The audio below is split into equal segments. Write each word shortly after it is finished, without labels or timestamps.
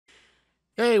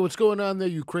Hey, what's going on there,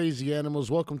 you crazy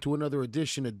animals? Welcome to another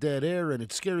edition of Dead Air, and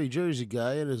it's Scary Jersey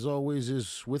Guy, and as always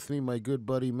is with me my good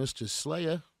buddy, Mr.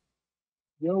 Slayer.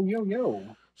 Yo, yo,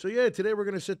 yo. So yeah, today we're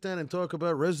going to sit down and talk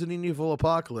about Resident Evil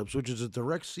Apocalypse, which is a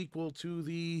direct sequel to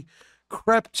the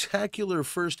craptacular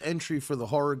first entry for the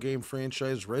horror game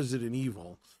franchise Resident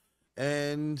Evil.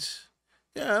 And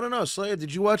yeah, I don't know, Slayer,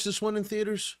 did you watch this one in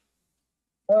theaters?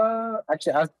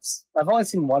 Actually, I've only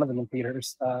seen one of them in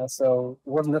theaters, so it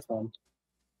wasn't this one.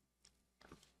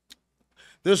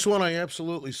 This one I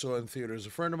absolutely saw in theaters.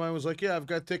 A friend of mine was like, "Yeah, I've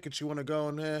got tickets. You want to go?"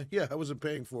 And yeah, I wasn't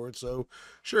paying for it, so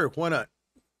sure, why not?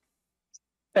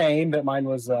 Same, but mine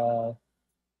was the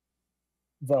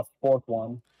fourth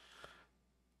one,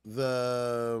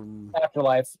 The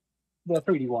Afterlife, the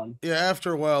 3D one. Yeah,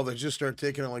 after a while they just start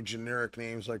taking on like generic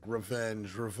names like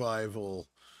Revenge, Revival,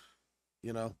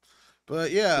 you know.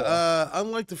 But yeah, Yeah.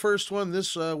 unlike the first one,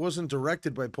 this wasn't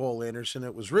directed by Paul Anderson.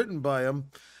 It was written by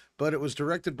him, but it was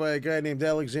directed by a guy named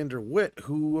Alexander Witt,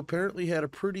 who apparently had a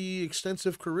pretty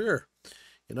extensive career.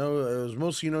 You know, it was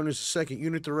mostly known as a second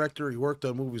unit director. He worked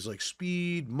on movies like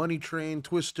Speed, Money Train,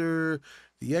 Twister,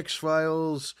 The X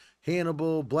Files,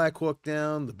 Hannibal, Black Hawk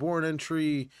Down, The Bourne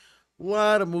Entry. A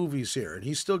lot of movies here, and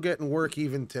he's still getting work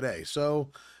even today. So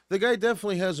the guy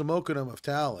definitely has a modicum of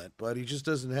talent, but he just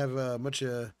doesn't have much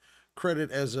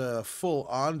credit as a full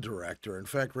on director. In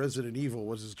fact, Resident Evil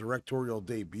was his directorial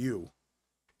debut.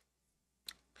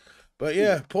 But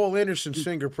yeah, Paul Anderson's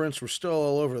fingerprints were still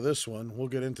all over this one. We'll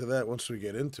get into that once we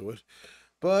get into it.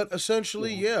 But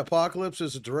essentially, Yeah. yeah, Apocalypse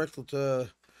is a direct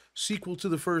sequel to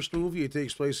the first movie. It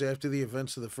takes place after the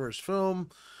events of the first film,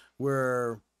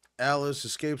 where Alice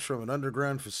escapes from an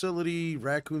underground facility.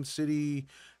 Raccoon City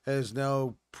has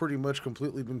now pretty much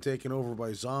completely been taken over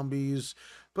by zombies,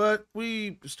 but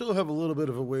we still have a little bit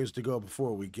of a ways to go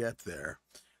before we get there.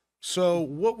 So,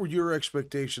 what were your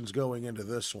expectations going into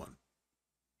this one?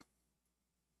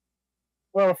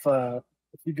 Well,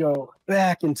 if you go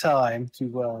back in time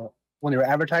to when they were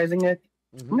advertising it,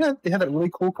 Mm-hmm. remember that they had that really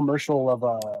cool commercial of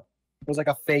it was like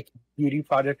a fake beauty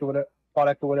project or whatever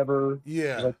product or whatever. It was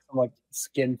Yeah. like some like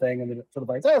skin thing, and then it sort of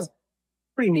like that was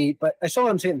pretty neat. But I still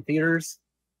haven't seen it in theaters.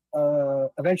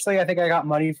 Eventually, I think I got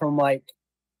money from like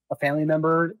a family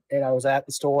member, and I was at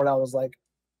the store, and I was like,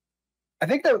 I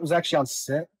think that was actually on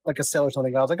set, like a sale or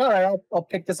something. I was like, all right, I'll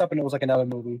pick this up, and it was like another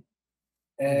movie,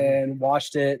 Mm-hmm. and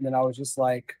watched it, and then I was just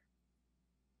like,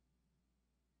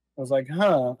 I was like,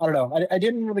 huh, I don't know. I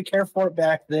didn't really care for it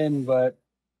back then, but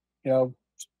you know,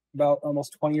 about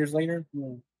almost 20 years later,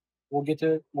 we'll get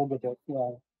to it.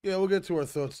 Yeah, Yeah, we'll get to our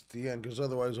thoughts at the end because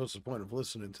otherwise, what's the point of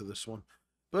listening to this one?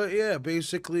 But yeah,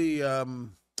 basically,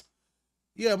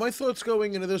 yeah, my thoughts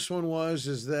going into this one was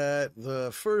is that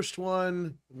the first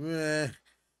one, meh,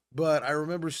 but I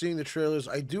remember seeing the trailers.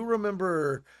 I do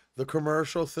remember the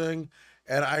commercial thing,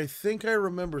 and I think I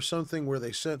remember something where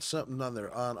they sent something on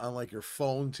their on like your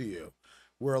phone to you,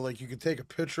 where like you could take a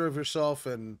picture of yourself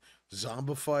and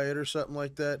zombify it or something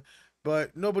like that.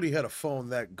 But nobody had a phone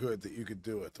that good that you could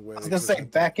do it the way I was they gonna say presented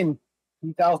it. back in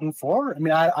 2004. I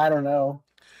mean, I don't know.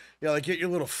 Yeah, like get your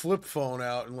little flip phone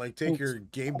out and like take your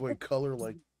Game Boy Color,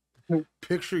 like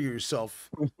picture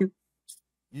yourself.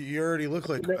 You already look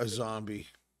like a zombie.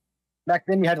 Back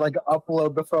then, you had to like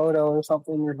upload the photo or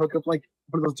something, or hook up like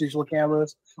one of those digital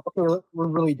cameras. Okay, we're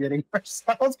really dating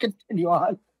ourselves. Continue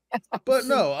on. But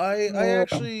no, I Uh,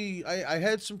 actually I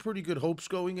had some pretty good hopes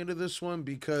going into this one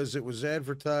because it was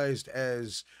advertised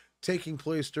as taking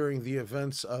place during the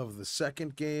events of the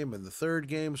second game and the third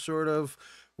game, sort of,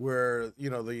 where you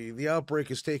know the outbreak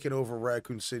has taken over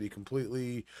Raccoon City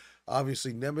completely.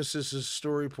 Obviously, Nemesis's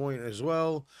story point as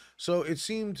well. So it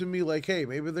seemed to me like, hey,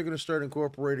 maybe they're going to start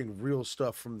incorporating real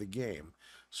stuff from the game.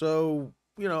 So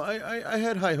you know, I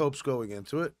had high hopes going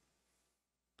into it.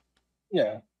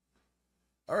 yeah,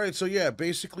 All right, so yeah,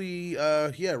 basically,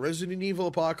 yeah, Resident Evil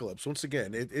Apocalypse. Once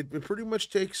again, it pretty much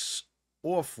takes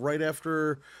off right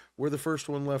after where the first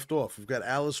one left off. We've got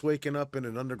Alice waking up in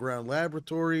an underground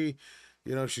laboratory.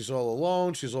 You know, she's all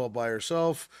alone. She's all by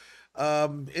herself.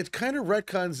 It kind of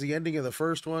retcons the ending of the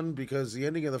first one because the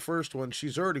ending of the first one,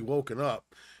 she's already woken up.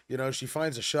 You know, she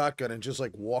finds a shotgun and just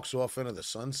like walks off into the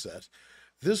sunset.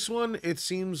 This one, it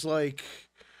seems like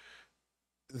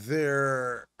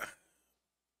they're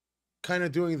kind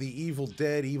of doing the Evil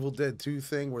Dead 2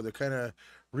 thing where they're kind of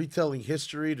retelling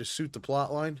history to suit the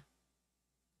plot line.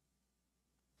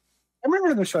 I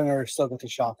remember them showing her still with the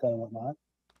shotgun and whatnot.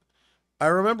 I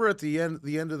remember at the end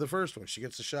of the first one, she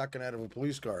gets the shotgun out of a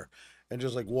police car and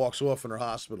just like walks off in her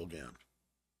hospital gown.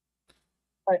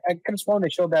 I could have sworn they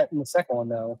showed that in the second one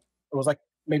though. It was like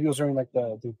maybe it was during like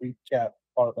the recap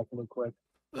part, like really quick.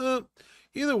 Uh,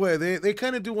 Either way, they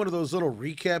kind of do one of those little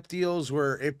recap deals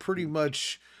where it pretty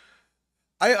much.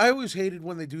 I always hated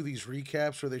when they do these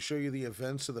recaps where they show you the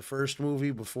events of the first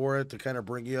movie before it to kind of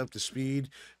bring you up to speed,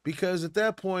 because at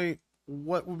that point,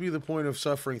 what would be the point of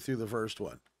suffering through the first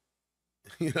one?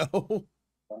 You know?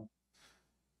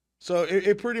 So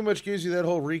it pretty much gives you that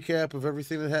whole recap of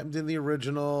everything that happened in the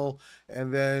original,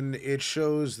 and then it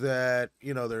shows that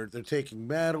they're taking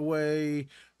Matt away.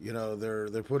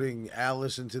 They're putting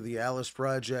Alice into the Alice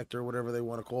Project or whatever they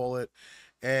want to call it,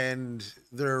 and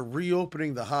they're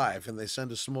reopening the hive, and they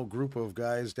send a small group of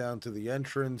guys down to the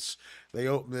entrance. They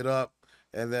open it up,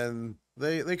 and then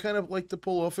they kind of like to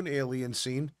pull off an alien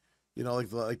scene, like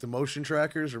the motion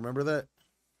trackers. Remember that?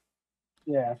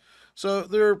 Yeah. So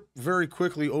they're very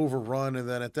quickly overrun, and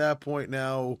then at that point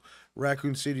now,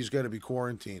 Raccoon City's got to be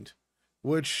quarantined,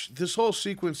 which this whole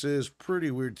sequence is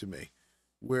pretty weird to me,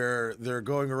 where they're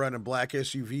going around in black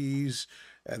SUVs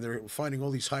and they're finding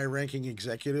all these high-ranking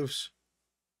executives,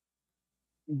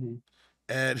 Hmm.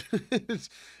 and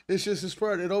it's just this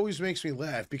part. It always makes me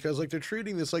laugh because like they're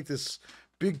treating this like this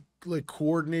big like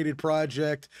coordinated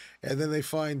project, and then they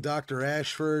find Dr.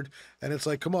 Ashford, and it's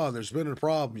like, come on, there's been a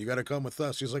problem, you got to come with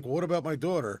us. He's like, well, what about my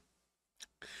daughter?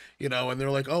 And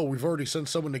they're like, oh, we've already sent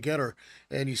someone to get her.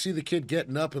 And you see the kid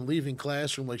getting up and leaving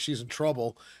classroom like she's in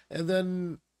trouble, and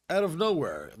then out of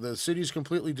nowhere the city's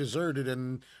completely deserted,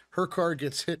 and her car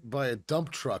gets hit by a dump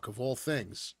truck of all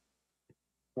things,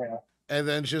 Yeah. and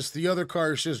then just the other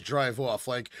cars just drive off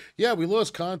like, yeah, we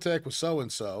lost contact with so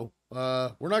and so,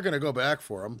 we're not going to go back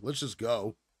for them, let's just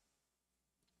go.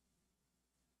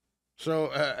 So,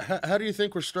 how do you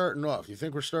think we're starting off? You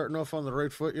think we're starting off on the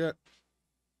right foot yet?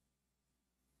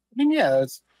 I mean, yeah,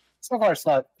 it's so far it's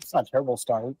not a terrible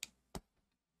start.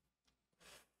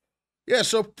 Yeah,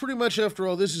 so pretty much after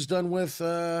all this is done with,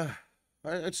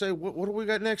 I'd say, what do we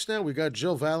got next now? We got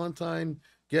Jill Valentine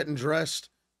getting dressed,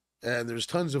 and there's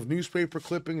tons of newspaper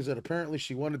clippings that apparently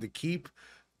she wanted to keep,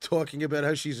 talking about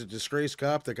how she's a disgraced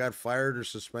cop that got fired or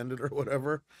suspended or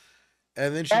whatever.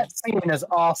 And then That scene is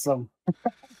awesome.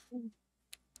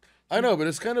 I know, but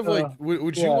it's kind of like,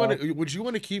 would you Yeah.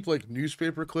 want to keep like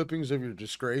newspaper clippings of your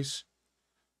disgrace?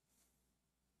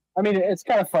 I mean, it's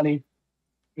kind of funny,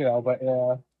 but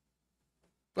yeah.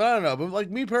 But I don't know. But like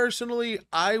me personally,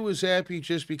 I was happy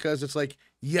just because it's like,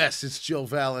 yes, it's Jill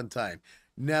Valentine.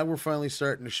 Now we're finally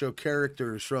starting to show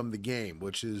characters from the game,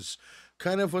 which is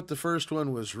kind of what the first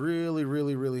one was really,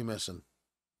 really, really missing.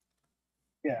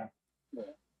 Yeah. Yeah.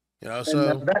 And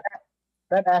So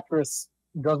that actress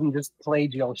doesn't just play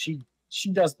Jill; she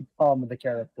does become the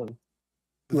character.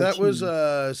 that Which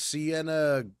was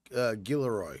Sienna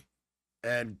Gilroy,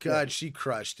 and Yeah. God, she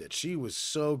crushed it. She was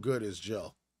so good as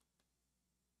Jill.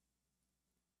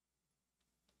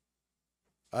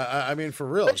 I mean, for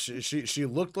real, she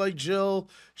looked like Jill.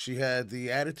 She had the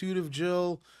attitude of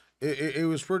Jill. It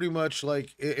was pretty much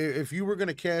like if you were going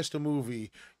to cast a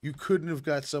movie, you couldn't have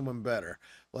got someone better.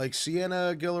 Like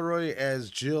Sienna Gilroy as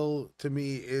Jill to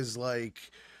me is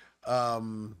like,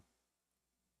 um,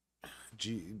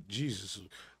 Jesus,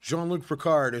 Jean-Luc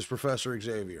Picard as Professor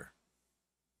Xavier,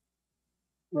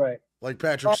 Right. like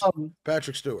Um,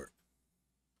 Patrick Stewart.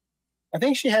 I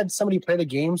think she had somebody play the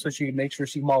game so she could make sure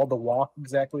she modeled the walk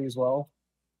exactly as well.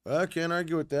 I can't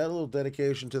argue with that. A little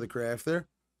dedication to the craft there.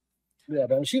 Yeah,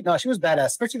 but she was badass,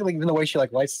 especially like even the way she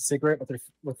like lights the cigarette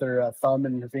with her thumb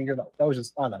and her finger. That was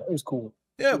just I don't know, it was cool.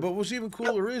 Yeah, but what's even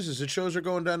cooler is it shows her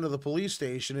going down to the police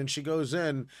station, and she goes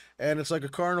in, and it's like a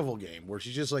carnival game where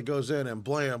she just like goes in and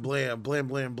blam blam blam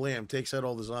blam blam takes out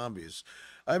all the zombies.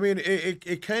 I mean,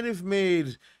 it kind of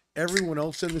made everyone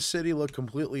else in the city look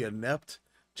completely inept,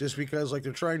 just because like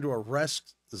they're trying to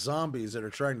arrest zombies that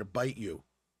are trying to bite you.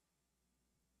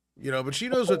 But she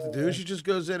knows what to do. She just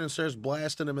goes in and starts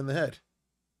blasting them in the head.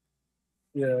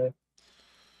 Yeah.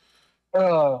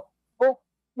 Well,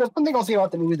 there's one thing I'll say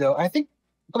about the movie though. I think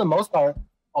for the most part,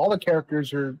 all the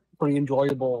characters are pretty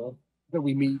enjoyable that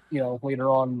we meet, later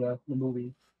on in the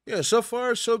movie. Yeah, so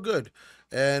far so good.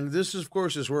 And this, of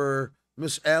course, is where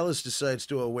Miss Alice decides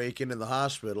to awaken in the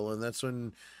hospital, and that's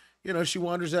when, she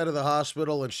wanders out of the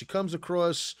hospital and she comes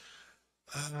across,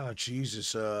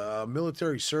 Jesus, a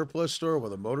military surplus store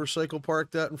with a motorcycle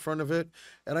parked out in front of it.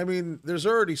 And I mean, there's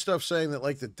already stuff saying that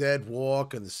like the dead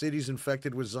walk and the city's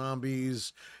infected with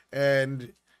zombies,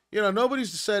 and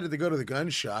nobody's decided to go to the gun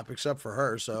shop except for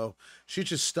her, so she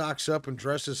just stocks up and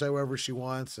dresses however she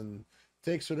wants and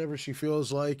takes whatever she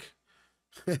feels like,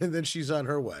 and then she's on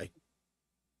her way.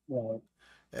 Yeah.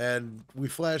 And we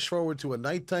flash forward to a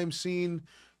nighttime scene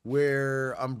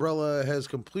where Umbrella has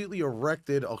completely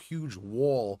erected a huge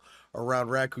wall around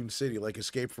Raccoon City, like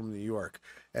Escape from New York.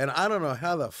 And I don't know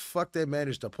how the fuck they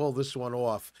managed to pull this one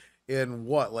off in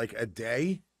what, like a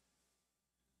day?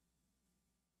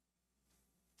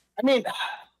 I mean,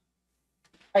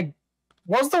 I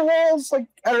was the walls like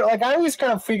I don't know, like I always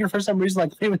kind of figured for some reason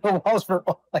like maybe the walls were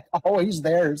like always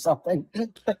there or something.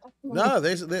 No,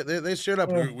 they straight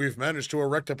up. Uh, We've managed to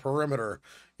erect a perimeter,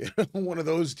 one of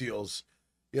those deals,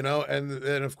 and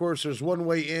of course there's one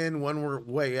way in, one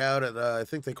way out. At I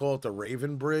think they call it the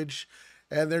Raven Bridge,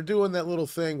 and they're doing that little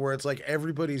thing where it's like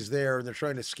everybody's there and they're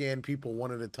trying to scan people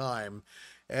one at a time,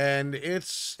 and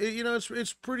it's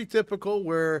pretty typical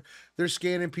where they're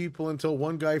scanning people until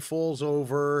one guy falls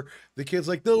over. The kid's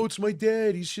like, "No, it's my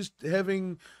dad. He's just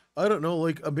having." I don't know,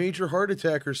 like a major heart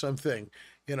attack or something,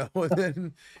 and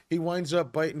then he winds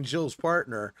up biting Jill's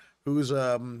partner, who's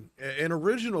an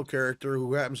original character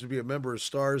who happens to be a member of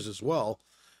Stars as well.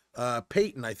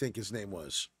 Peyton, I think his name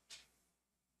was.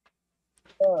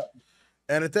 uh,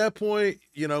 And at that point,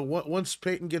 once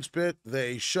Peyton gets bit,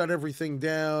 they shut everything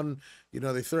down.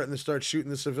 They threaten to start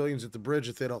shooting the civilians at the bridge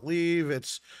if they don't leave.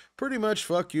 It's pretty much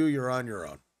fuck you, you're on your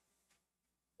own.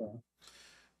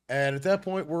 And at that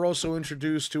point, we're also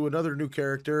introduced to another new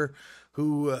character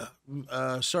who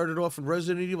started off in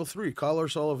Resident Evil 3,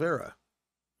 Carlos Oliveira,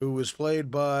 who was played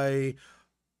by,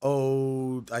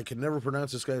 I can never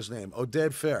pronounce this guy's name,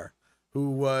 Oded Fair, who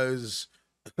was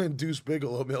Deuce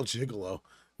Bigelow, male gigolo.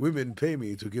 Women pay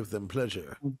me to give them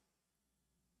pleasure.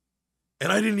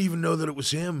 And I didn't even know that it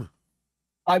was him.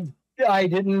 I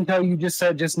didn't until you just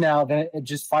said just now that it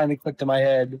just finally clicked in my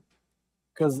head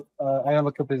because I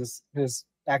looked up his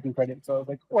acting credit. So I was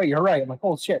like, "Wait, you're right." I'm like,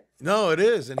 "Oh shit!" No, it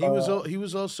is, and he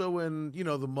was also in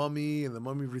The Mummy and The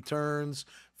Mummy Returns.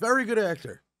 Very good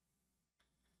actor.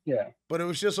 Yeah, But it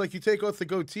was just like you take off the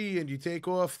goatee and you take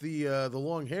off the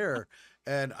long hair,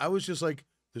 and I was just like,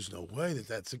 "There's no way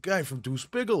that's a guy from Deuce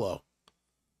Bigelow."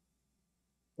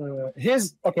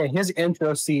 his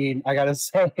intro scene, I gotta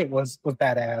say, it was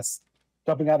badass.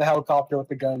 Jumping out of the helicopter with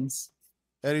the guns.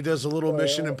 And he does a little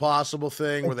Mission Uh, Impossible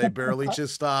thing where they barely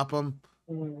just stop him.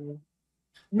 I mean,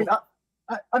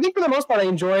 I think for the most part, I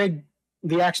enjoyed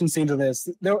the action scenes of this.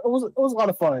 It was a lot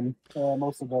of fun.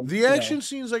 Most of them. The action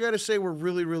scenes, I got to say, were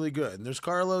really, really good. And there's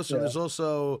Carlos, and there's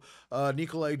also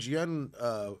Nikolai Genevieve,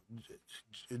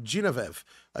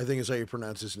 I think is how you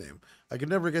pronounce his name. I could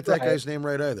never get that guy's name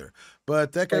right either.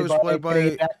 But that guy was played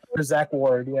by Zach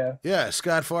Ward. Yeah,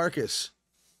 Scott Farkas.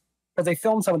 Because they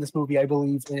filmed some of this movie, I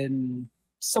believe, in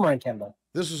somewhere in Canada.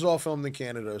 This was all filmed in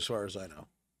Canada, as far as I know.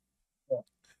 Yeah.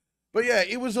 But yeah,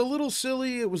 it was a little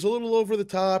silly. It was a little over the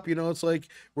top. It's like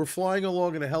we're flying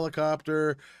along in a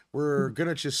helicopter. We're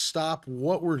gonna just stop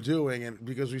what we're doing, and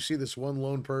because we see this one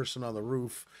lone person on the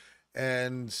roof,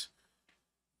 and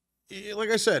like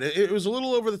I said, it was a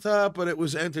little over the top, but it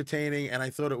was entertaining, and I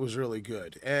thought it was really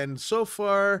good. And so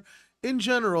far, in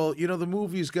general, the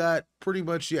movie's got pretty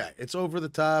much, it's over the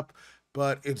top,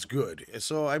 but it's good.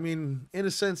 So, I mean, in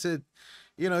a sense,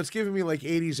 it's giving me like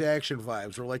 80s action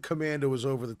vibes, or like Commando was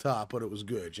over the top, but it was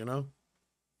good, Yeah,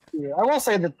 I will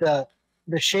say that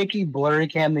the shaky, blurry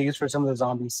cam they used for some of the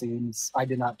zombie scenes, I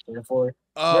did not care for.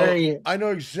 I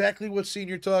know exactly what scene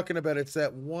you're talking about. It's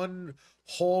that one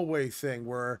hallway thing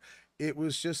where it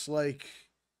was just like,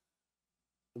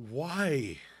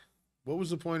 why? What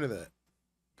was the point of that?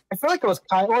 I feel like it was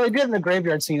they did in the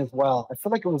graveyard scene as well. I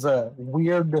feel like it was a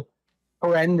weird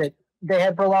trend that they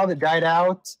had for a while that died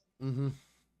out. Mm-hmm.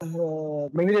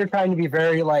 Maybe they're trying to be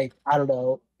very like, I don't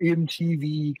know,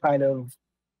 MTV kind of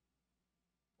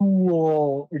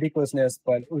cool ridiculousness,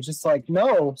 but it was just like,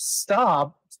 no,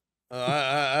 stop.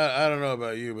 I don't know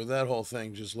about you, but that whole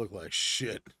thing just looked like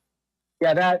shit.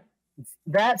 Yeah,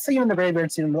 that scene and the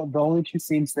graveyard scene are the only two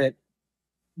scenes that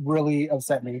really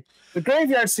upset me. The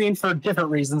graveyard scene for different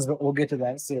reasons, but we'll get to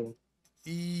that soon.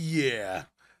 Yeah.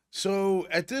 So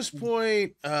at this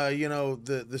point,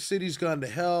 the city's gone to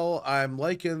hell. I'm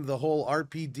liking the whole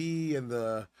RPD and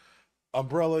the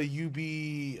Umbrella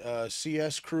UB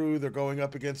CS crew. They're going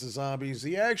up against the zombies.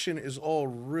 The action is all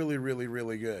really, really,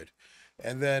 really good.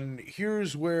 And then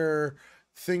here's where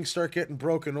things start getting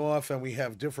broken off, and we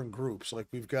have different groups. Like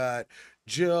we've got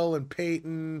Jill and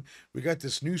Peyton. We got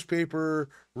this newspaper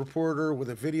reporter with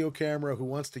a video camera who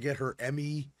wants to get her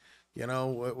Emmy,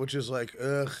 which is like,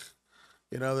 ugh,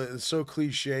 it's so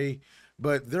cliche.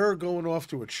 But they're going off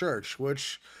to a church,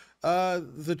 which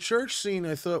the church scene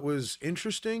I thought was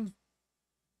interesting.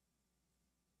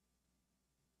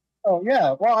 Oh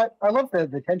yeah, well I love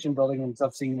the tension building and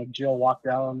stuff. Seeing like Jill walk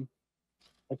down,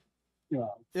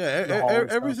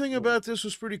 everything about this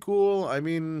was pretty cool. I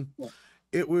mean,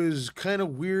 it was kind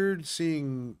of weird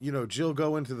seeing, Jill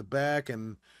go into the back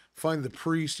and find the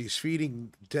priest. He's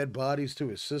feeding dead bodies to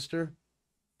his sister.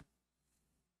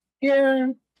 Yeah,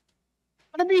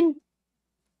 but I mean,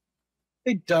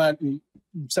 they've done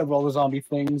several other zombie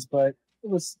things, but it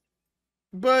was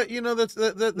But that's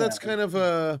yeah, kind of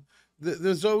a.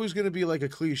 There's always going to be like a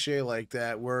cliche like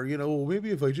that where well,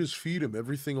 maybe if I just feed him,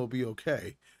 everything will be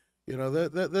okay.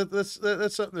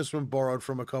 That's something that's been borrowed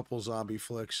from a couple zombie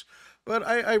flicks. But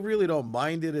I really don't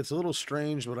mind it. It's a little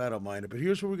strange, but I don't mind it. But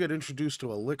here's where we get introduced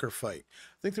to a liquor fight.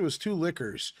 I think there was two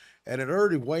liquors, and it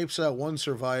already wipes out one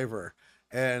survivor,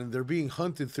 and they're being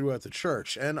hunted throughout the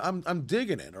church. And I'm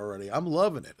digging it already. I'm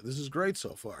loving it. This is great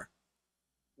so far.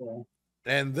 yeah.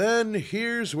 And then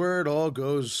here's where it all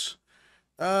goes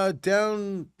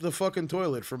down the fucking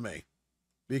toilet for me.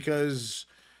 Because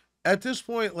at this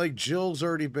point, like, Jill's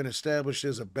already been established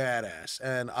as a badass,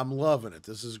 and I'm loving it.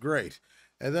 This is great.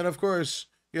 And then, of course,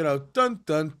 dun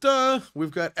dun dun, we've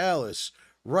got Alice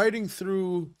riding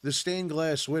through the stained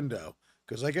glass window.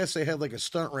 Because I guess they had like a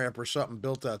stunt ramp or something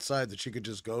built outside that she could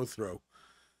just go through.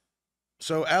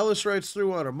 So Alice rides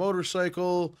through on a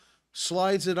motorcycle,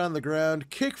 slides it on the ground,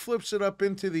 kick flips it up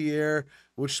into the air,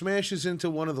 which smashes into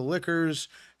one of the liquors,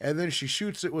 and then she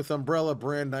shoots it with Umbrella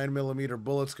brand 9mm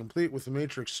bullets, complete with the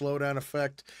Matrix slowdown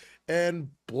effect,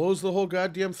 and blows the whole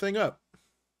goddamn thing up.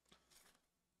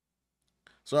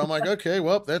 So I'm like, okay,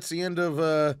 well, that's the end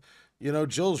of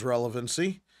Jill's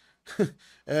relevancy.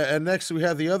 And next we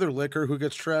have the other liquor who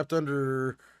gets trapped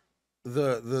under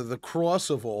the cross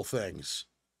of all things.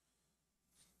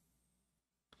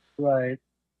 Right.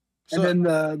 So And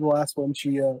then the last one,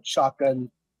 she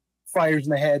shotgun fires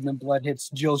in the head, and then blood hits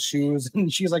Jill's shoes,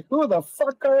 and she's like, "Who the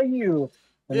fuck are you?"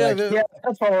 And yeah, yeah,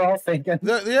 that's what we're all thinking.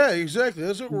 yeah, exactly.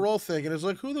 That's what we're all thinking. It's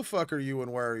like, who the fuck are you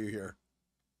and why are you here?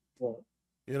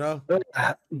 You know? But,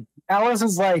 Alice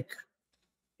is like,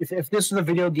 if this was a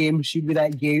video game, she'd be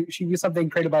that game. She'd be something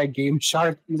created by a game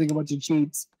shark using a bunch of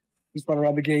cheats. Just run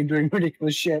around the game doing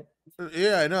ridiculous shit.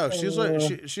 Yeah, I know.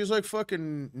 She's like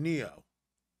fucking Neo.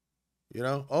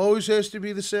 Always has to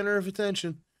be the center of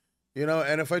attention.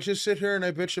 And if I just sit here and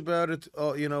I bitch about it,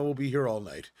 we'll be here all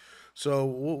night. So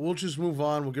we'll just move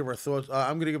on. We'll give our thoughts.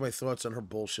 I'm gonna give my thoughts on her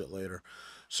bullshit later.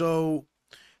 So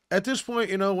at this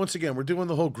point, once again, we're doing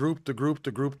the whole the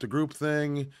group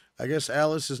thing. I guess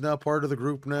Alice is now part of the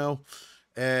group now,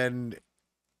 and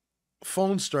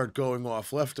phones start going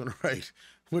off left and right,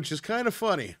 which is kind of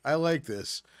funny. I like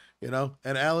this.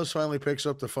 And Alice finally picks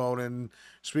up the phone and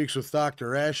speaks with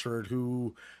Dr. Ashford,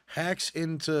 who hacks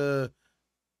into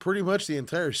pretty much the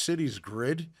entire city's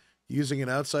grid using an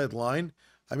outside line.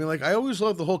 I mean, like, I always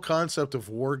love the whole concept of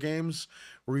war games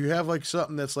where you have like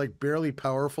something that's like barely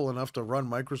powerful enough to run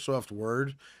Microsoft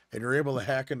Word and you're able to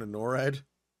hack into NORAD.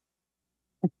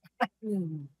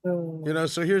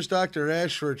 So here's Dr.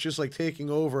 Ashford just like taking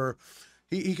over.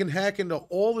 He can hack into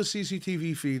all the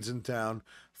CCTV feeds in town,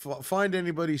 find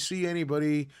anybody, see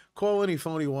anybody, call any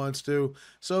phone he wants to.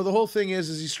 So the whole thing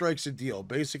is he strikes a deal,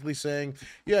 basically saying,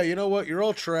 yeah, you know what? You're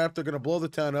all trapped. They're going to blow the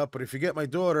town up. But if you get my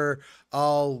daughter,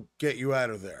 I'll get you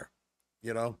out of there.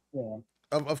 Yeah.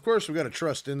 Of course, we got to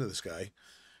trust into this guy.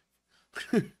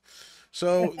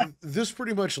 So this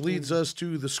pretty much leads us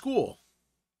to the school,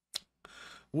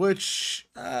 which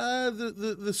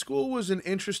the school was an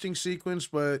interesting sequence,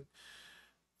 but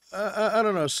I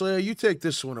don't know. Slayer, you take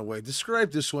this one away.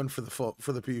 Describe this one for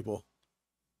the people.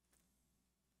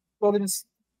 Well, the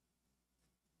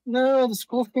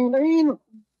school thing. I mean,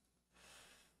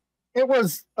 it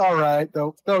was all right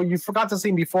though. So you forgot the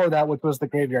scene before that, which was the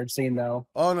graveyard scene, though.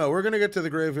 Oh no, we're gonna get to the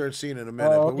graveyard scene in a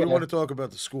minute, but we want to talk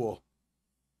about the school.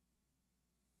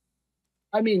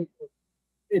 I mean,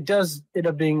 it does end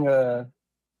up being a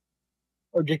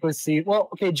ridiculous scene. Well,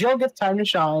 okay, Jill gets time to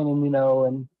shine, and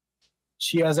and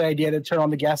she has an idea to turn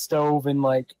on the gas stove and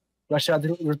like rush out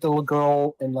with the little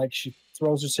girl, and like she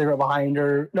throws her cigarette behind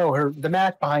her. No, the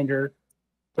match behind her,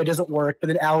 but it doesn't work. But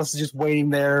then Alice is just waiting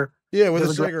there. Yeah, with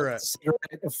a cigarette.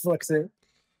 And flicks it.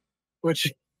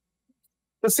 Which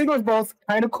the scene was both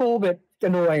kind of cool but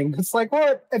annoying. It's like,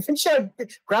 what? I think she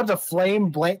grabs a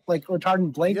flame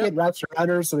retardant blanket, wraps around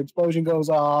her so the explosion goes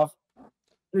off.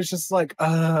 It's just like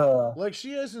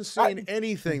she hasn't seen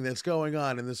anything that's going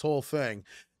on in this whole thing.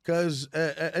 Because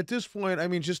at this point, I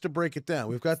mean, just to break it down,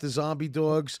 we've got the zombie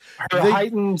dogs. Her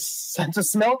heightened sense of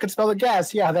smell can smell the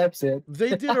gas. Yeah, that's it.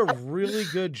 They did a really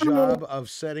good job of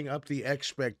setting up the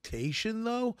expectation,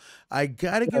 though. I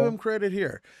got to give them credit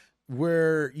here.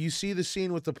 Where you see the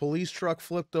scene with the police truck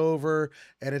flipped over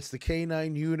and it's the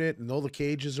K9 unit and all the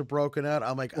cages are broken out.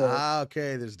 I'm like,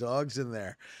 okay, there's dogs in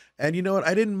there. And you know what?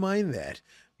 I didn't mind that.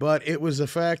 But it was the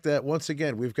fact that once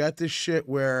again, we've got this shit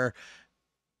where,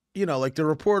 like the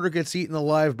reporter gets eaten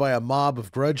alive by a mob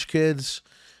of grudge kids.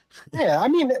 Yeah, I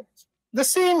mean, the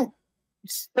scene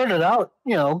started out,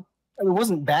 it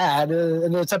wasn't bad,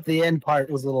 and except the end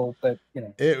part was a little bit,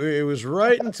 It was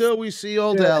right until we see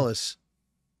old Yeah. Dallas.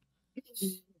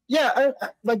 Yeah,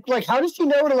 like how did she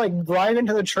know to like drive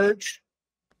into the church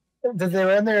that they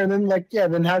were in there, and then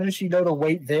then how did she know to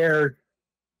wait there?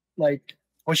 Like,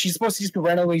 was she supposed to just be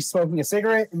randomly smoking a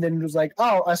cigarette, and then it was like,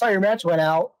 oh, I saw your match went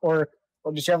out, or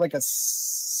did she have like a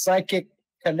psychic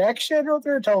connection with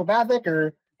her, telepathic,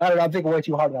 or I don't know. I'm thinking way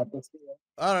too hard about this.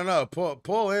 I don't know.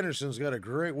 Paul Anderson's got a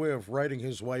great way of writing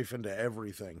his wife into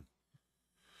everything.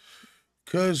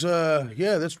 Cause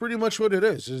yeah, that's pretty much what it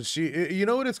is. Is she? You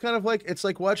know what? It's kind of like it's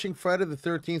like watching Friday the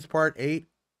 13th Part 8,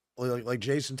 like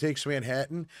Jason Takes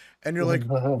Manhattan, and you're like,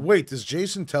 wait, does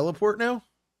Jason teleport now?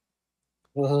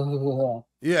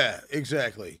 Yeah,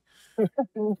 exactly.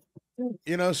 So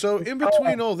in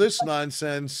between all this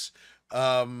nonsense,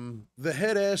 the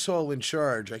head asshole in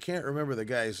charge, I can't remember the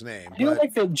guy's name, I feel but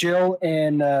like that Jill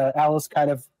and Alice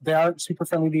they aren't super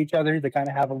friendly to each other. They kind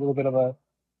of have a little bit of a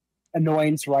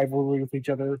annoyance rivalry with each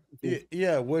other.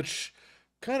 yeah, which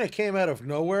kind of came out of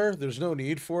nowhere. There's no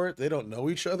need for it. They don't know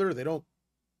each other. They don't.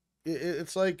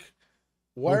 It's like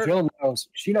why? Well, Jill knows.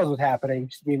 She knows what's happening.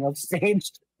 She's being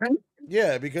upstaged.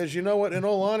 Yeah, because you know what? In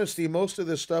all honesty, most of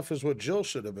this stuff is what Jill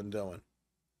should have been doing.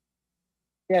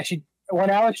 Yeah,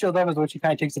 when Alex showed up is when she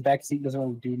kind of takes the back seat and doesn't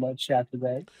really do much after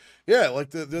that. Yeah, like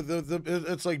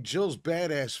it's like Jill's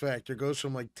badass factor goes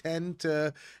from like 10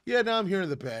 to yeah, now I'm here in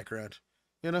the background,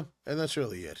 and that's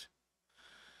really it.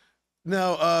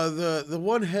 Now, the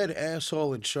one head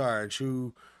asshole in charge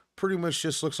who pretty much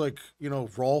just looks like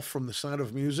Rolf from The Sound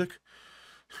of Music.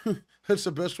 That's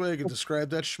the best way I can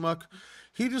describe that schmuck.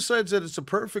 He decides that it's a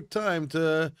perfect time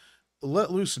to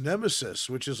let loose Nemesis,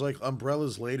 which is like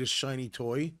Umbrella's latest shiny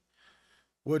toy,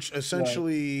 which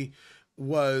essentially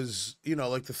was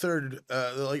like the third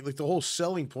like the whole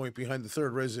selling point behind the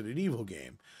third Resident Evil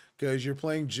game, because you're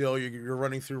playing Jill, you're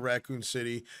running through Raccoon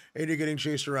City, and you're getting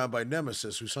chased around by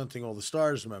Nemesis, who's hunting all the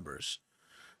STARS members.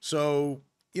 So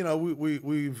we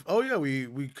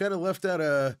kind of left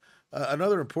out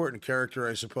another important character,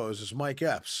 I suppose, is Mike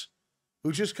Epps,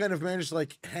 who just kind of managed to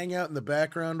like hang out in the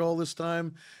background all this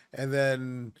time, and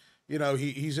then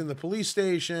he's in the police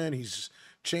station. He's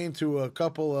chained to a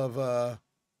couple of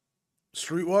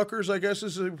streetwalkers, I guess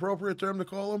is the appropriate term to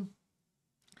call them,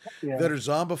 that are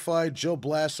zombified. Jill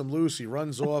blasts him loose. He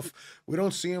runs off. We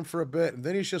don't see him for a bit, and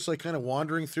then he's just like kind of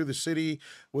wandering through the city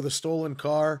with a stolen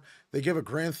car. They give a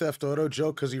Grand Theft Auto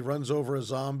joke because he runs over a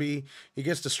zombie. He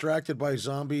gets distracted by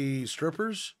zombie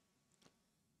strippers.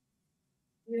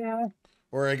 Yeah.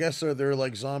 Or I guess they're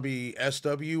like zombie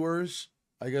SWers,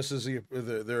 I guess is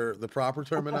the proper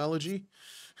terminology.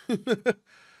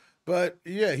 But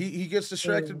yeah, he gets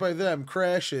distracted by them,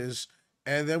 crashes,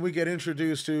 and then we get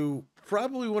introduced to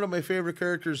probably one of my favorite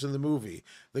characters in the movie,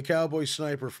 the cowboy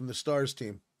sniper from the STARS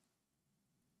team.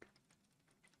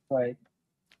 Right.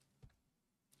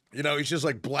 He's just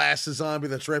like blasts a zombie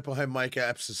that's right behind Mike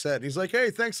Epps' head. And he's like,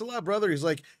 hey, thanks a lot, brother. He's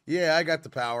like, yeah, I got the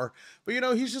power. But,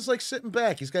 he's just like sitting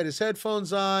back. He's got his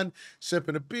headphones on,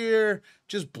 sipping a beer,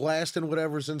 just blasting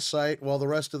whatever's in sight, while the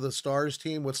rest of the STARS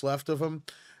team, what's left of them,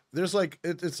 there's like,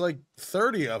 it's like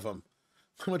 30 of them,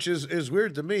 which is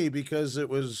weird to me because it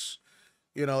was,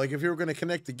 like if you were going to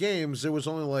connect the games, there was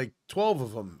only like 12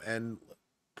 of them. And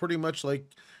pretty much like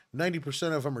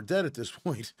 90% of them are dead at this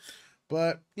point.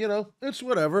 But, it's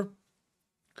whatever.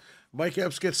 Mike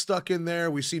Epps gets stuck in there.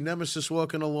 We see Nemesis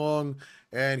walking along,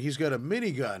 and he's got a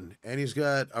minigun, and he's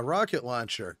got a rocket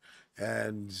launcher.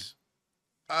 And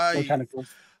I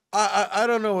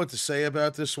don't know what to say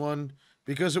about this one,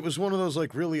 because it was one of those,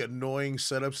 like, really annoying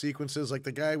setup sequences. Like,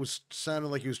 the guy was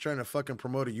sounding like he was trying to fucking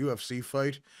promote a UFC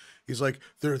fight. He's like,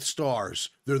 they're STARS.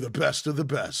 They're the best of the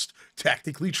best.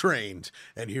 Tactically trained.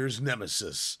 And here's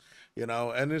Nemesis.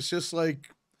 And it's just like...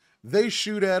 They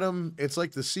shoot at him. It's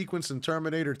like the sequence in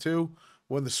Terminator 2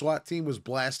 when the SWAT team was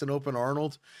blasting open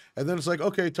Arnold. And then it's like,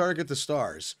 okay, target the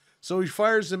STARS. So he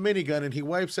fires the minigun and he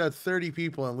wipes out 30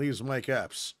 people and leaves Mike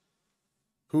Epps,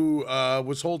 who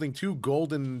was holding 2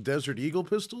 golden Desert Eagle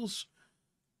pistols.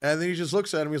 And then he just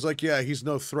looks at him. He's like, yeah, he's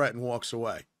no threat, and walks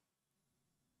away.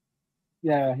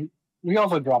 Yeah, we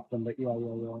also dropped him, but yeah.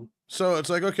 So it's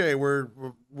like, okay, we're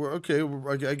okay.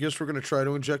 I guess we're going to try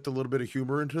to inject a little bit of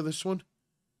humor into this one.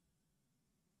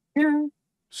 Yeah.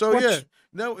 So yeah,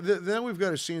 now then we've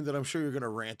got a scene that I'm sure you're going to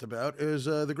rant about is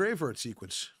the graveyard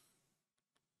sequence.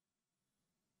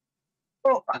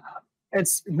 Well,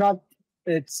 it's not.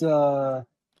 It's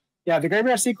Yeah, the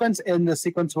graveyard sequence and the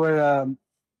sequence where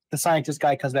the scientist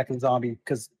guy comes back as a zombie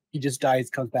because he just dies,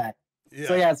 comes back.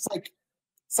 So Yeah. yeah, it's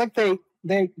like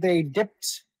they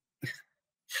dipped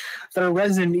their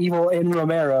Resident Evil in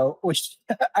Romero, which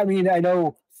I mean I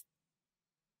know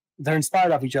they're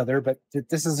inspired off each other, but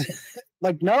this is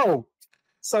like no.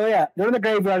 So yeah, they're in the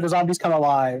graveyard. The zombies come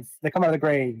alive. They come out of the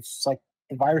graves. It's like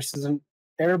the virus isn't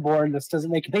airborne. This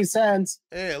doesn't make any sense.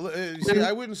 Hey, see,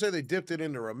 I wouldn't say they dipped it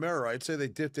into Romero. I'd say they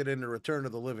dipped it into Return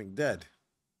of the Living Dead.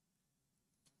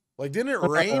 Like, didn't it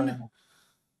rain?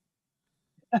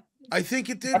 I think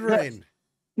it did rain.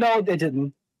 No, it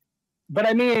didn't. But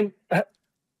I mean,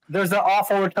 there's the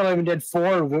awful Return of the Living Dead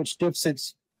 4, which dips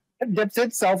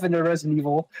itself into Resident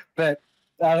Evil. But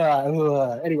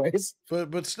anyways.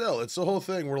 But still, it's the whole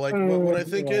thing. We're like, what I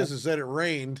think is that it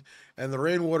rained, and the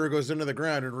rainwater goes into the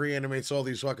ground and reanimates all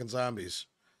these fucking zombies.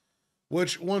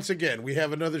 Which, once again, we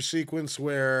have another sequence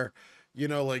where, you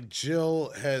know, like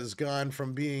Jill has gone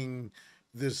from being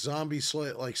this zombie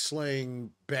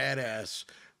slaying badass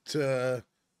to,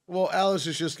 well, Alice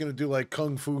is just gonna do like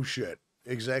kung fu shit,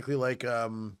 exactly like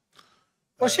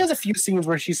Well, she has a few scenes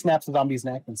where she snaps the zombie's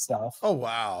neck and stuff. Oh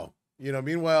wow, you know.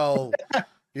 Meanwhile,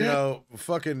 you know,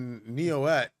 fucking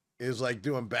Neoette is like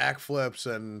doing backflips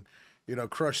and, you know,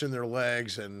 crushing their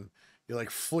legs and you're like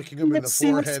flicking them in the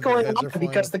forehead. What's going on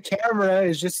because the camera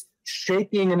is just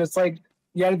shaking and it's like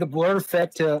you added the blur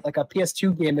effect to like a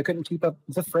PS2 game that couldn't keep up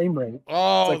the frame rate.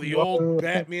 Oh, like, the old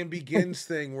Batman Begins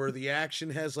thing where the action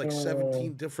has like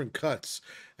 17 different cuts.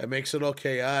 It makes it all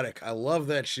chaotic. I love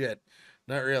that shit.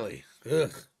 Not really.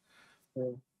 Ugh.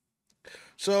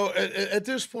 So at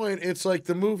this point, it's like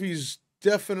the movie's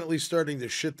definitely starting to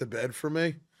shit the bed for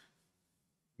me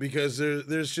because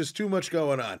there's just too much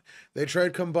going on. They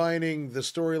tried combining the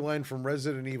storyline from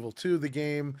Resident Evil 2, the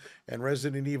game, and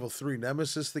Resident Evil 3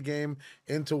 Nemesis, the game,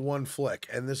 into one flick.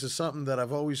 And this is something that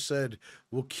I've always said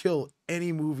will kill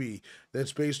any movie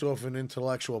that's based off an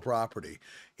intellectual property.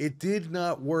 It did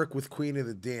not work with Queen of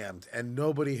the Damned, and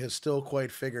nobody has still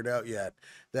quite figured out yet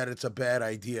that it's a bad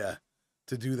idea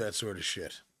to do that sort of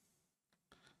shit.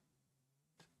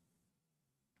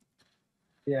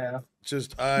 Yeah.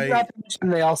 Just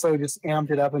they also just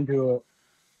amped it up into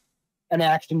an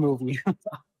action movie.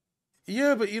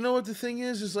 Yeah, but you know what the thing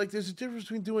is like there's a difference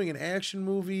between doing an action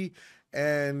movie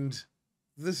and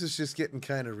this is just getting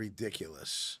kind of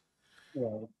ridiculous. Yeah.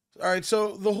 All right,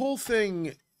 so the whole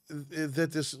thing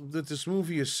that this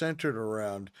movie is centered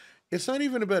around, it's not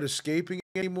even about escaping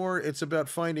anymore. It's about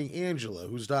finding Angela,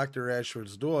 who's Dr.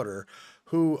 Ashford's daughter,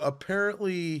 who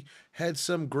apparently had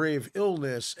some grave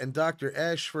illness, and Dr.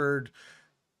 Ashford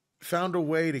found a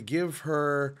way to give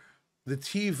her the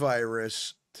T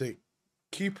virus to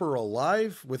keep her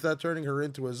alive without turning her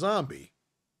into a zombie.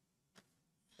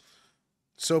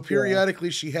 So periodically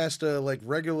she has to like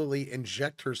regularly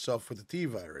inject herself with the T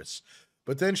virus.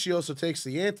 But then she also takes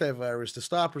the antivirus to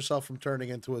stop herself from turning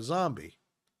into a zombie.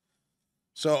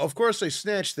 So of course they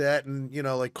snatched that, and you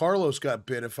know, like Carlos got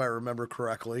bit, if I remember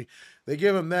correctly. They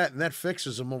give him that, and that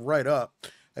fixes him right up.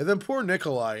 And then poor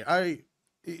Nikolai,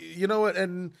 you know what?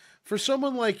 And for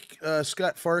someone like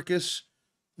Scott Farkas,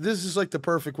 this is like the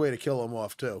perfect way to kill him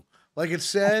off too. Like it's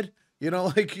sad, you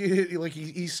know, like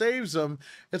he saves him.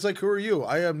 It's like, who are you?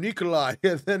 I am Nikolai,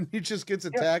 and then he just gets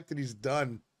attacked and he's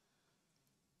done.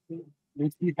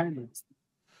 It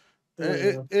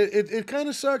kind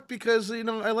of sucked because, you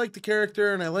know, I like the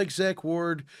character and I like Zach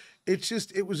Ward. It's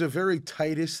just, it was a very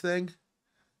Titus thing.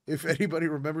 If anybody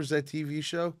remembers that TV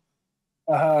show.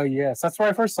 Yes, that's where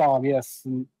I first saw him. Yes,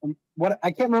 and what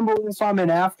I can't remember what I saw him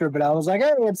in after, but I was like,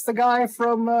 hey, it's the guy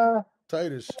from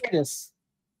Titus. Was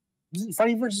it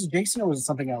Freddy versus Jason, or was it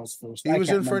something else first? He was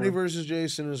in Freddy versus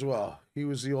Jason as well. He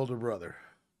was the older brother.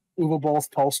 Uwe Boll's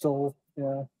Postal.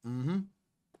 Yeah. Mm-hmm.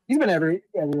 He's been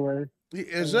everywhere.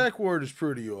 Zach Ward is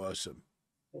pretty awesome.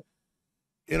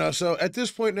 You know, so at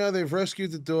this point now they've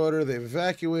rescued the daughter, they've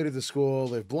evacuated the school,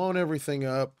 they've blown everything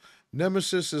up.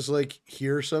 Nemesis is like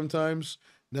here sometimes.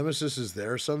 Nemesis is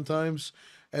there sometimes.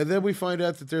 And then we find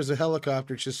out that there's a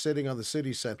helicopter just sitting on the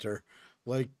city center.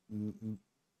 Like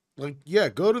yeah,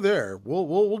 go to there.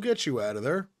 We'll get you out of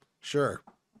there. Sure.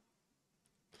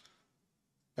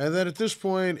 And then at this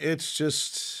point, it's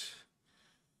just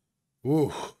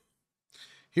ooh.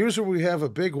 Here's where we have a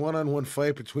big one-on-one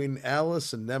fight between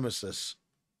Alice and Nemesis.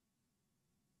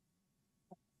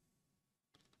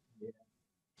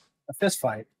 A fist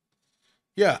fight.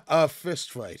 Yeah, a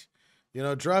fist fight. You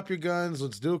know, drop your guns,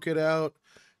 let's duke it out.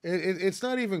 It's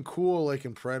not even cool like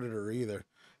in Predator either.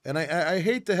 And I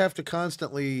hate to have to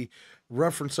constantly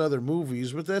reference other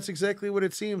movies, but that's exactly what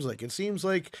it seems like. It seems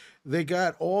like they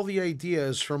got all the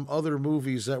ideas from other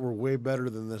movies that were way better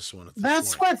than this one at this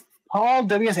That's point. what Paul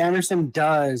W.S. Anderson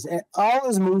does. In all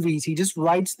his movies, he just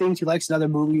writes things he likes in other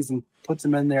movies and puts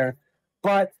them in there.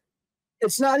 But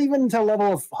it's not even to a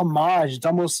level of homage. It's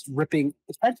almost ripping.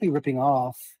 It's practically ripping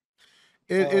off.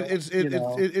 It, it Uh, it's you it, it,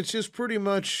 know, it it's just pretty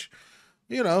much,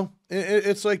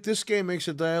 it's like this game makes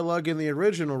the dialogue in the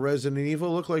original Resident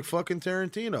Evil look like fucking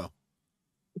Tarantino.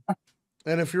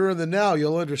 And if you're in the now,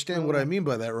 you'll understand what I uh, mean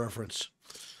by that reference.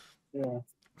 yeah.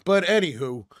 But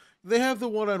anywho, they have the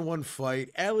one-on-one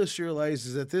fight. Alice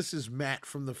realizes that this is Matt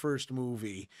from the first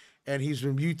movie, and he's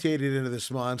been mutated into this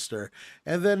monster.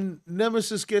 And then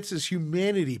Nemesis gets his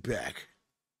humanity back.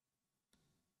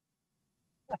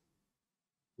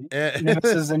 And,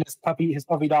 Nemesis and his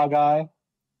puppy dog eye.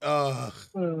 uh,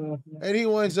 Uh, and he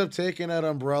winds up taking out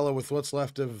Umbrella with what's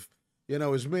left of,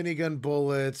 his minigun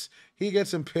bullets. He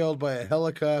gets impaled by a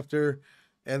helicopter,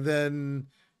 and then,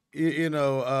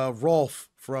 Rolf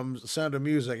from Sound of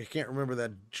Music. I can't remember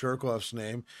that jerk off's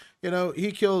name.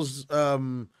 He kills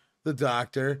the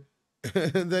doctor,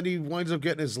 and then he winds up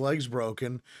getting his legs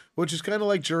broken, which is kind of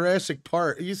like Jurassic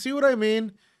Park. You see what I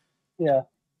mean? yeah.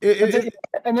 It, And it, then, it,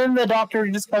 and then the doctor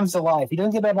just comes to life. He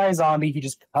doesn't get bit by a zombie. He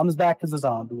just comes back as a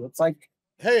zombie. It's like,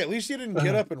 hey, at least he didn't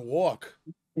get up and walk.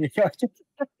 you know,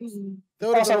 That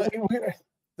would have been also, like,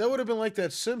 that would have been like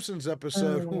that Simpsons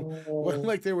episode when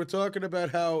like they were talking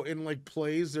about how in like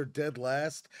plays they're dead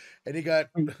last, and he got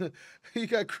he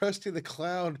got Krusty the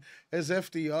Clown as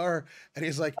FDR, and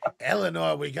he's like,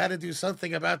 Eleanor, we got to do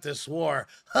something about this war.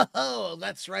 Oh,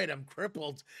 that's right, I'm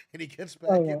crippled, and he gets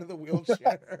back into the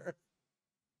wheelchair.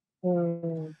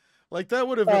 Like that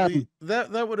would have at least um,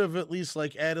 that would have at least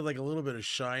like added like a little bit of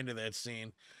shine to that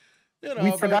scene, we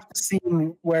But forgot the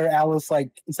scene where Alice, like,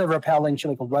 instead of rappelling, she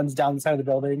like runs down the side of the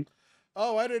building.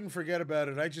 oh, I didn't forget about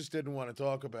it. I just didn't want to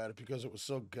talk about it because it was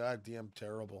so goddamn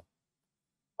terrible.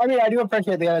 I mean, I do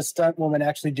appreciate they had a stunt woman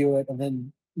actually do it, and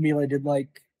then Mila did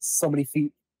like so many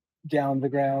feet down the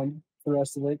ground for the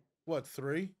rest of it. What,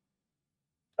 3?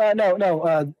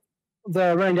 No.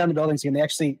 The running down the building scene, they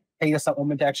actually paid a stunt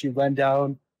woman to actually run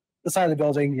down the side of the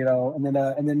building,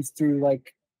 and then through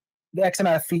like the X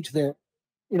amount of feet to the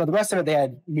rest of it they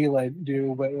had Mila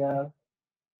do, but yeah,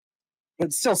 but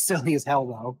it's still silly as hell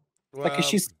though. Like, is Well,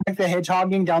 she like the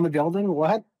hedgehogging down the building?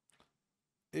 What?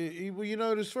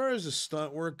 well, as far as the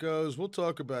stunt work goes, we'll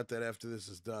talk about that after this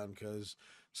is done because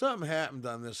something happened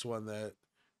on this one that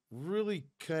really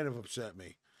kind of upset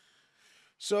me.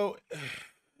 So,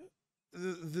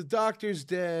 the doctor's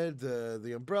dead,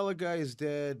 the umbrella guy is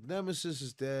dead, Nemesis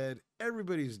is dead,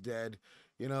 everybody's dead,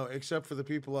 except for the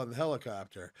people on the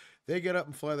helicopter. They get up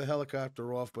and fly the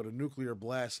helicopter off, but a nuclear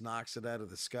blast knocks it out of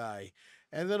the sky.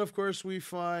 And then, of course, we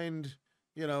find,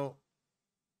 you know,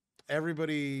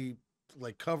 everybody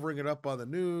like covering it up on the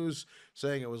news,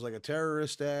 saying it was like a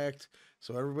terrorist act.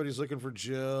 So everybody's looking for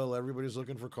Jill, everybody's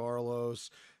looking for Carlos.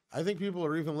 I think people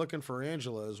are even looking for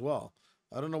Angela as well.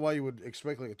 I don't know why you would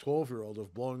expect like a 12-year-old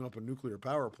of blowing up a nuclear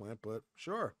power plant, but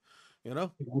sure. You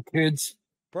know, Kids.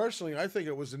 personally, I think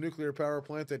it was the nuclear power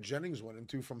plant that Jennings went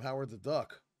into from Howard the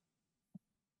Duck.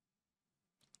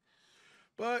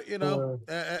 But,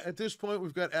 at this point,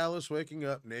 we've got Alice waking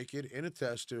up naked in a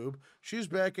test tube. She's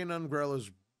back in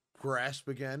Umbrella's grasp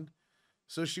again.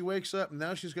 So she wakes up and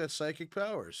now she's got psychic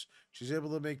powers. She's able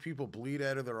to make people bleed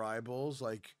out of their eyeballs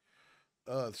like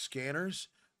scanners.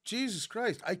 Jesus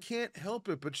Christ, I can't help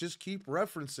it but just keep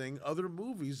referencing other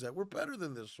movies that were better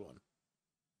than this one.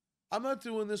 I'm not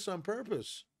doing this on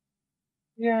purpose.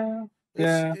 Yeah. It's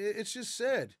Yeah. it's just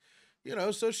sad.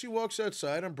 So she walks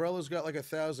outside. Umbrella's got like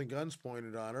 1,000 guns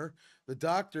pointed on her. The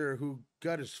doctor who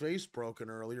got his face broken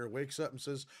earlier wakes up and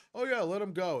says, "Oh yeah, let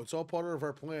him go. It's all part of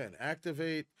our plan.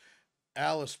 Activate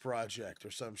Alice Project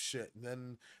or some shit." And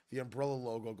then the Umbrella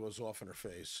logo goes off in her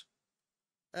face.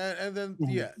 And then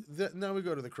Mhm. yeah, now we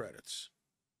go to the credits.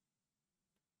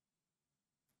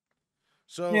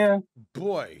 So Yeah.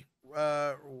 boy,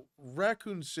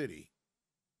 Raccoon City,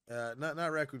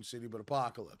 not Raccoon City, but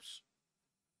Apocalypse.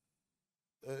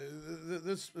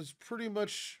 This is pretty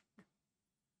much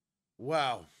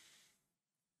wow.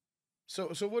 So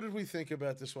what did we think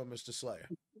about this one, Mister Slayer?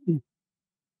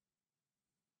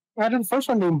 I did the first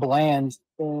one being bland.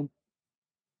 Uh,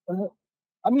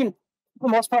 I mean, for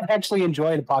the most part, I actually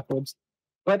enjoyed Apocalypse,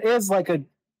 but it is like a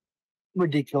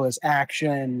ridiculous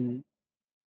action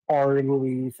horror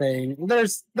movie thing.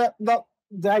 There's that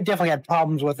I definitely had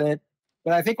problems with it,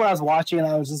 but I think when I was watching it,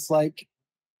 I was just like,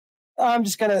 I'm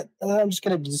just gonna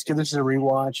just give this a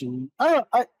rewatch, and I don't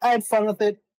know, I had fun with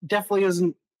it. Definitely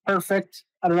isn't perfect.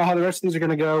 I don't know how the rest of these are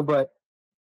gonna go, but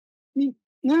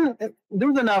There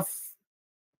was enough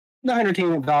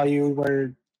entertainment value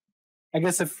where I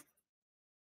guess if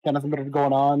got nothing better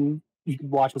going on, you could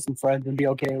watch with some friends and be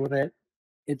okay with it.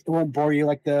 It won't bore you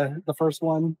like the first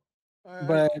one, I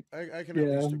but I can at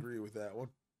yeah, least agree with that one.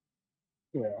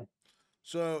 yeah.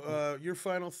 So, your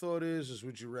final thought is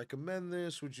would you recommend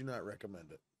this? Would you not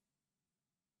recommend it?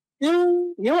 Yeah,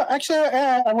 you know what? Actually,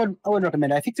 I would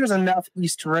recommend it. I think there's enough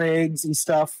Easter eggs and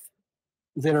stuff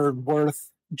that are worth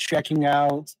checking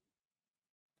out.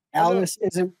 Although, Alice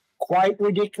isn't quite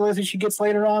ridiculous as she gets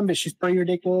later on, but she's pretty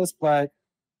ridiculous. But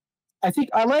I think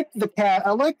I like the cat.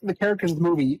 I like the characters of the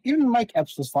movie. Even Mike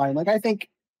Epps was fine. Like I think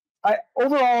I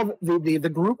overall the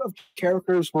group of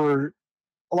characters were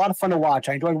a lot of fun to watch.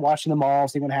 I enjoyed watching them all,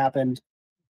 seeing what happened.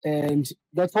 And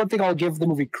that's one thing I'll give the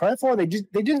movie credit for. They did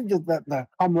the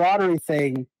camaraderie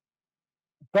thing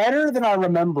better than I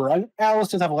remember. Alice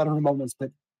does have a lot of moments,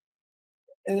 but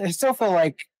I still feel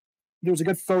like there was a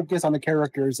good focus on the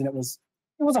characters, and it was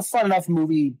a fun enough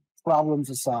movie. Problems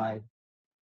aside,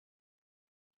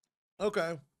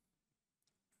 okay.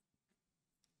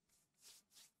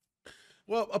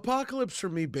 Well, Apocalypse for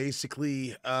me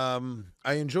basically, I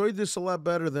enjoyed this a lot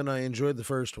better than I enjoyed the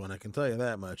first one. I can tell you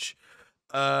that much.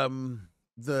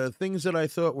 The things that I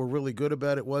thought were really good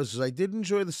about it was is I did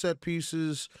enjoy the set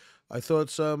pieces. I thought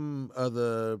some of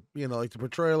the, like the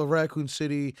portrayal of Raccoon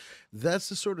City, that's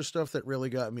the sort of stuff that really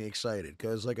got me excited.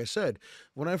 Because, like I said,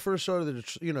 when I first saw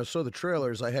the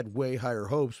trailers, I had way higher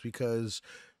hopes because,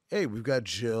 hey, we've got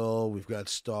Jill, we've got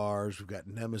Stars, we've got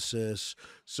Nemesis,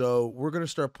 so we're gonna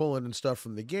start pulling in stuff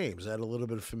from the games, add a little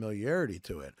bit of familiarity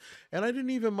to it. And I didn't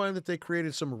even mind that they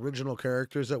created some original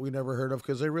characters that we never heard of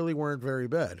because they really weren't very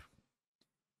bad.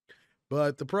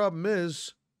 But the problem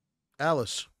is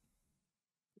Alice.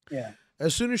 yeah.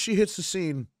 As soon as she hits the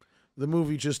scene, the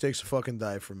movie just takes a fucking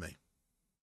dive from me.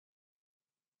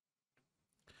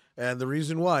 And the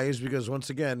reason why is because once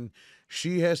again,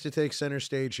 she has to take center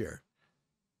stage here.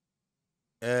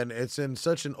 And it's in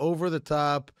such an over the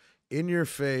top, in your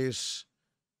face,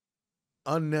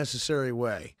 unnecessary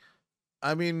way.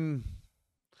 I mean,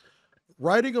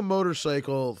 riding a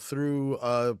motorcycle through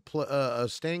a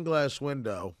stained glass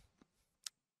window,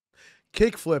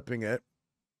 kick flipping it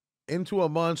into a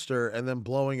monster, and then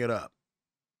blowing it up.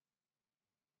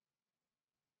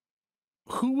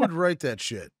 Who would write that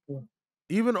shit?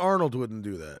 Even Arnold wouldn't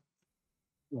do that.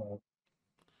 Yeah.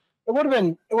 It would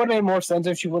have made more sense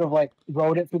if she would have like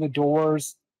rode it through the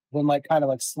doors, then like kind of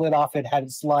like slid off it, had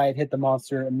it slide, hit the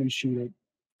monster, and then shoot it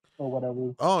or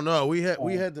whatever. Oh no, we Uh,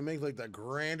 had to make like the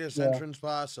grandest yeah. entrance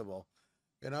possible.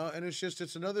 And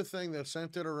it's another thing that's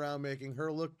centered around making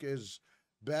her look as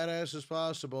badass as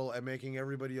possible and making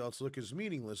everybody else look as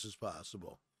meaningless as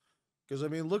possible. Because I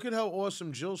mean, look at how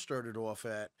awesome Jill started off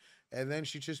at, and then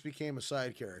she just became a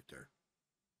side character.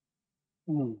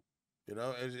 Mm.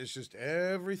 It's just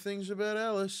everything's about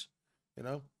Alice. You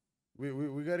know,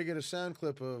 we got to get a sound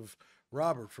clip of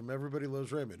Robert from Everybody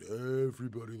Loves Raymond.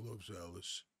 Everybody loves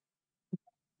Alice.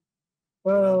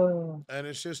 You know, Uh, and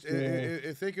it's just yeah.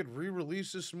 if they could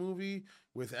re-release this movie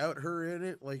without her in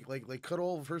it, like cut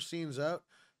all of her scenes out,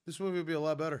 this movie would be a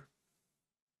lot better.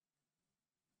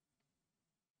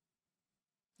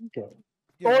 Okay.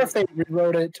 You Or know, if they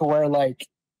rewrote it to where like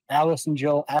Alice and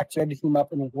Jill actually team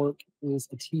up and work as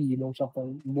a team or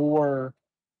something more,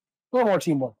 a little more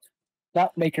teamwork,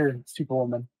 not make her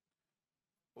Superwoman.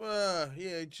 well,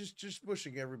 yeah, just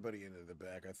pushing everybody into the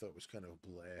back, I thought was kind of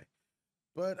blah.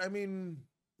 But I mean,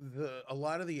 the a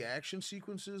lot of the action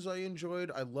sequences I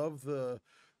enjoyed. I love the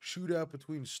shootout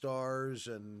between Stars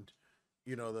and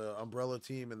the Umbrella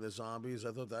Team and the zombies.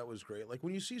 I thought that was great. Like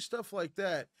when you see stuff like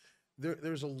that,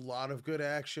 there's a lot of good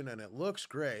action and it looks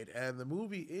great. And the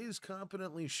movie is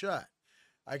competently shot.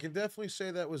 I can definitely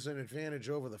say that was an advantage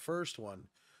over the first one,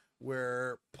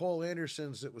 where Paul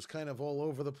Anderson's it was kind of all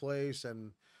over the place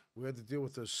and we had to deal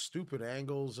with those stupid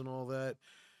angles and all that.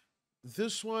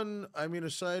 This one, I mean,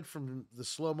 aside from the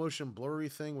slow motion blurry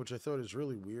thing, which I thought is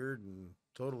really weird and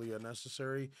totally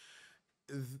unnecessary,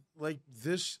 like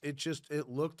this, it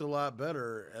looked a lot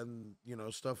better, and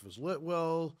stuff was lit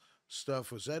well,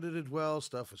 stuff was edited well,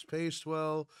 stuff was paced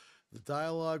well, the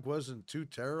dialogue wasn't too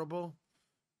terrible.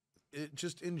 It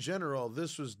just in general,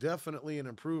 this was definitely an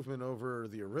improvement over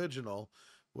the original,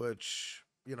 which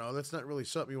that's not really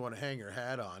something you want to hang your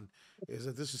hat on. Is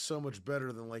that this is so much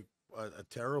better than like a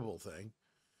terrible thing.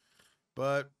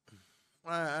 But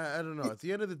I don't know. At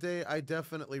the end of the day, I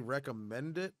definitely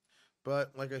recommend it.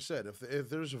 But like I said, if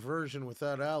there's a version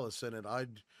without Alice in it,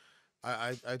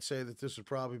 I'd say that this would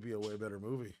probably be a way better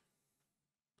movie.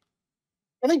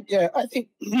 I think, yeah, I think,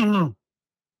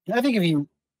 I think if you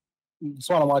just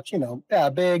want to watch,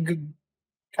 a big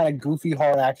kind of goofy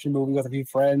horror action movie with a few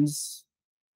friends.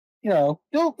 Yeah,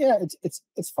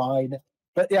 it's fine.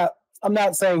 But yeah, I'm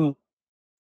not saying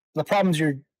the problems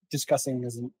you're discussing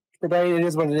isn't. But it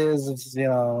is what it is. It's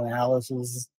Alice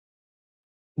is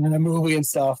in a movie and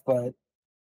stuff, but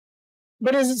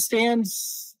as it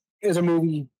stands, as a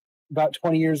movie about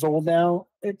 20 years old now,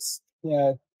 it's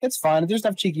fun. There's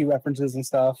enough cheeky references and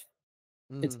stuff.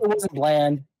 It Mm-hmm. wasn't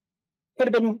bland. Could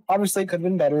have been obviously it could have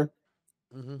been better,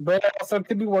 Mm-hmm. but also it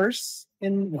could be worse.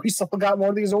 And we still got more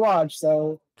of these to watch.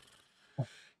 So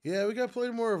Yeah, we got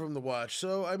plenty more of them to watch.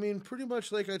 So, I mean, pretty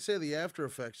much like I'd say the after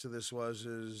effects of this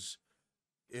is,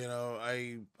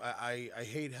 I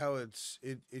hate how it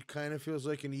kind of feels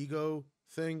like an ego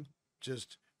thing.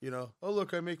 Just, oh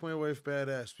look, I make my wife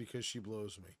badass because she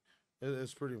blows me.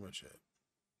 That's pretty much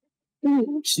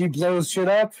it. she blows shit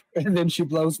up, and then she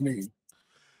blows me.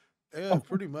 Yeah,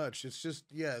 pretty much. It's just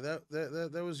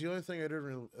that was the only thing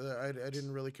I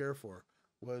didn't really care for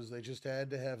was they just had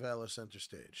to have Alice center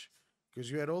stage because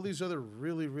you had all these other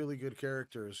really good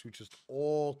characters who just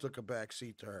all took a back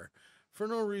seat to her for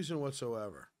no reason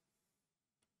whatsoever.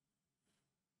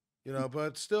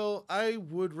 But still, I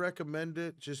would recommend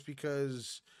it just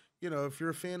because if you're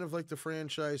a fan of like the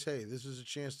franchise, hey, this is a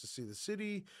chance to see the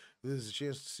city. This is a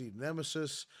chance to see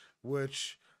Nemesis,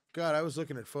 which God, I was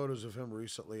looking at photos of him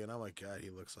recently, and I'm like, God, he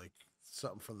looks like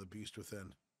something from the Beast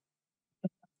Within.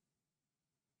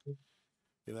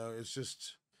 It's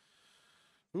just,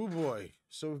 oh boy.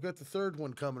 So we've got the third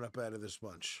one coming up out of this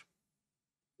bunch.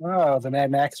 Oh, the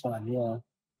Mad Max one, yeah.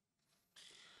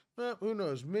 Well, who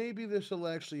knows? Maybe this will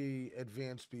actually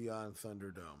advance beyond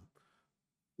Thunderdome.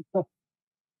 All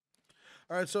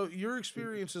right. So your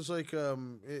experience is like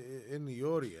in the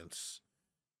audience.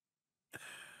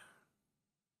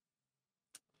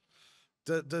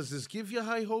 Does this give you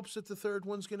high hopes that the third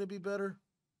one's going to be better?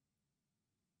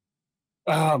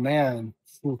 Oh man,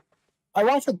 I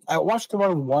watched the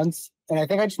one once, and I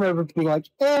think I just remember being like,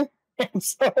 and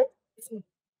so,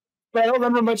 but I don't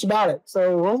remember much about it.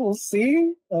 So we'll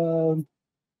see.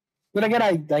 But again,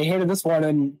 I hated this one,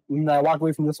 and I walked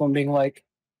away from this one being like,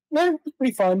 it's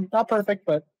pretty fun. Not perfect,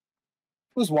 but it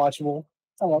was watchable.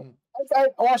 I don't know. Mm-hmm.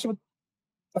 I watched it with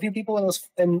a few people,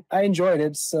 and I enjoyed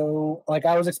it. So like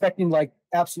I was expecting like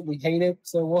absolutely hate it.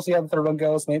 So we'll see how the third one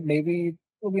goes. Maybe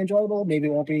it'll be enjoyable. Maybe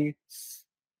it won't be.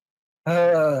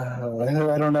 I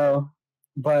don't know,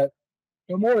 but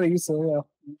no more of these. So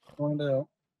yeah, going to.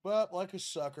 But like a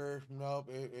sucker, no,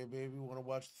 it maybe want to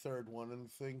watch the third one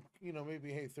and think,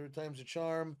 maybe hey, third time's a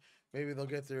charm. Maybe they'll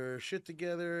get their shit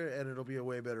together and it'll be a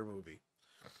way better movie.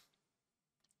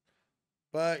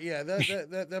 But yeah,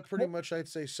 that pretty much I'd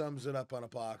say sums it up on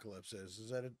Apocalypse. Is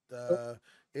that it?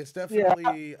 It's Yeah.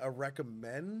 definitely a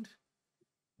recommend,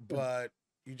 but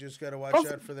you just got to watch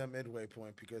Also, out for that midway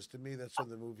point because to me that's when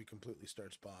the movie completely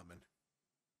starts bombing.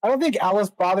 I don't think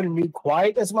Alice bothered me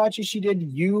quite as much as she did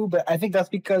you, but I think that's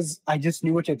because I just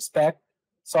knew what to expect.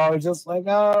 So I was just like,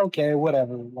 oh, okay,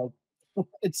 whatever. Like,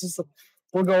 it's just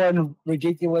we're going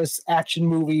ridiculous action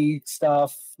movie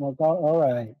stuff. I'm like, oh, all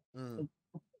right. Mm.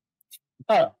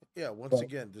 Oh, Yeah, once but,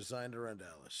 again, designed around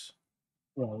Alice.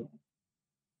 right.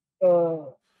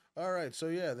 Uh, All right, so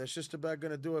yeah, that's just about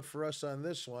going to do it for us on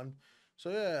this one.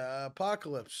 So yeah,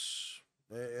 Apocalypse.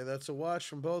 That's a watch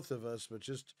from both of us, but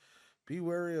just be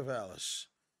wary of Alice.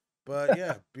 But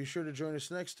yeah, be sure to join us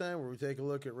next time where we take a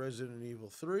look at Resident Evil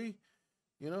 3.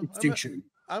 You know, it's I'm future.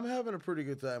 I'm having a pretty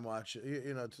good time watching.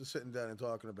 Sitting down and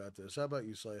talking about this. How about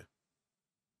you, Slayer?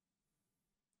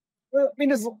 Well, I mean,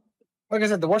 like I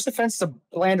said, the worst offense is a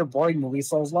bland or boring movie.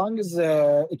 So as long as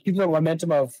it keeps the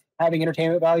momentum of having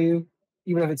entertainment value,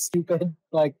 even if it's stupid,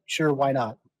 like sure, why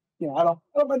not? I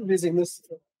don't mind visiting this.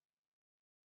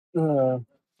 Uh,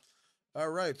 All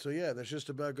right, so yeah, that's just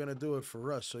about going to do it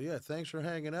for us. So yeah, thanks for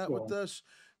hanging out with so, us,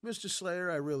 Mr.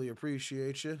 Slayer. I really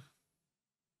appreciate you.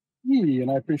 yeah,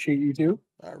 and I appreciate you too.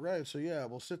 All right, so yeah,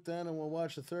 we'll sit down and we'll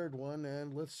watch the third one,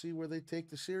 and let's see where they take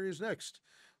the series next.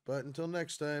 But until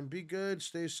next time, be good,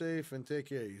 stay safe, and take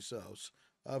care of yourselves.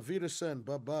 Auf Wiedersehen.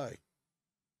 Bye bye.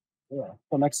 Yeah.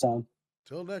 Till next time.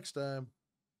 Till next time.